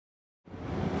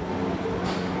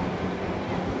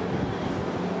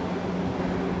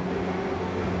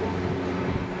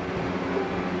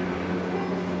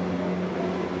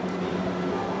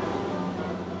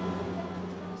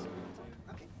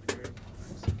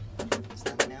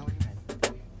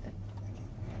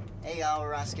y'all,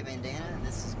 Rosco Bandana, and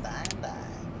this is Bye Bye.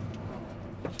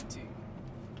 1, 2,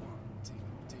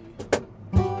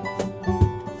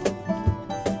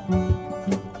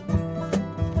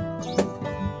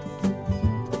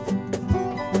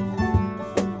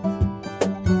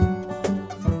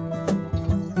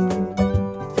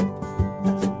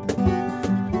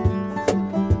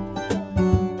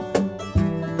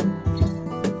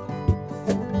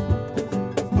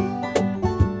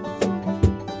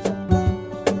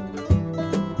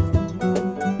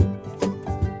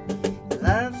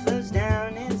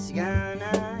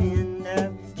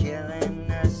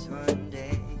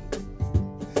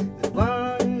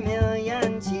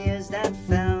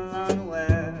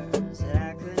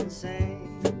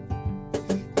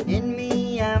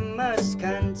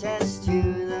 contest to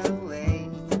the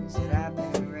ways that I've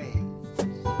been raised.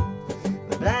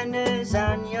 With blinders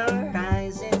on your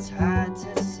eyes, it's hard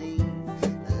to see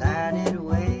the lighted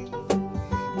way.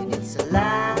 And it's a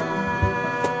lie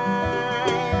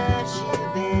that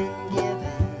you've been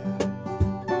given.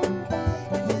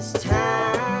 And this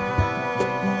time,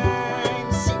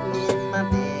 sitting in my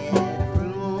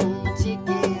bedroom,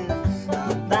 ticking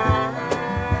on by.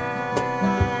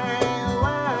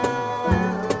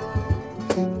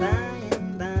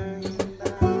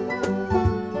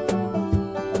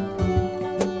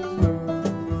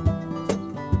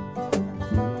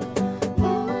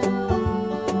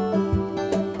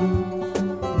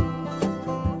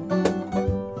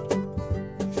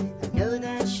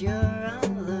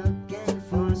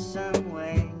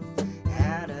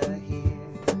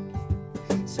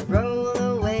 Roll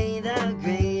away the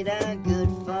greater good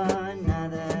for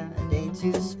another day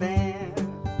to spare.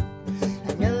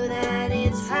 I know that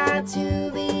it's hard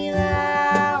to be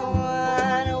the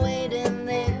one waiting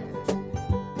there.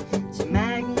 To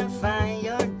magnify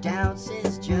your doubts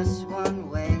is just one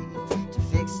way to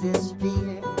fix this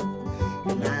fear.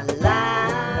 And I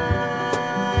lie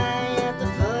at the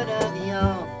foot of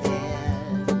your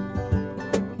bed,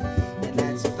 and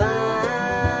that's fine.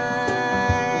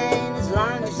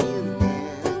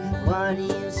 What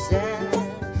you said,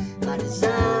 my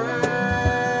design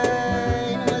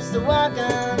was to walk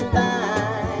on by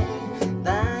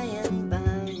and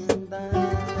by.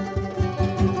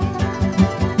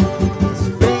 This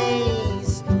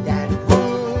race, that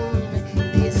wound,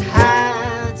 these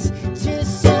hearts too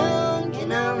soon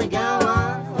can only go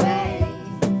one way.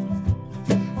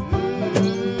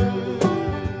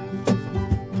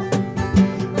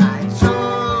 I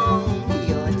toned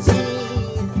your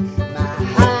teeth, my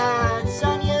heart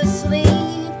on your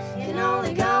sleeve can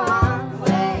only go one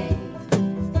way.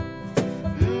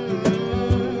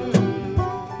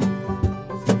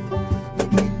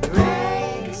 It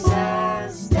breaks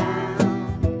us down.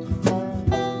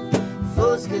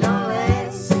 Fools could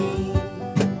only see.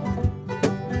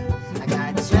 I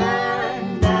got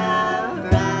turned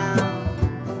around,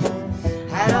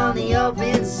 had on the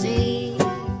open sea.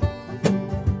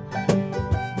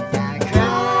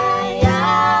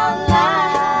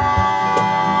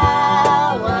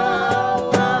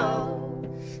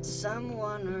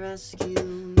 Someone rescue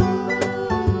me.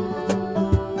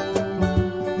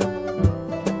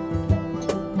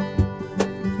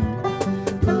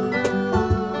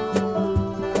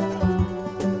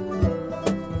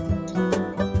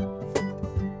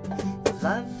 If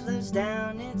love flows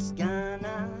down, it's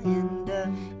gonna end up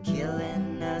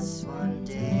killing us one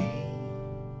day.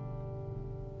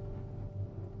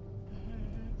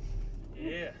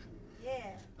 Yeah.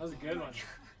 Yeah. That was a good one.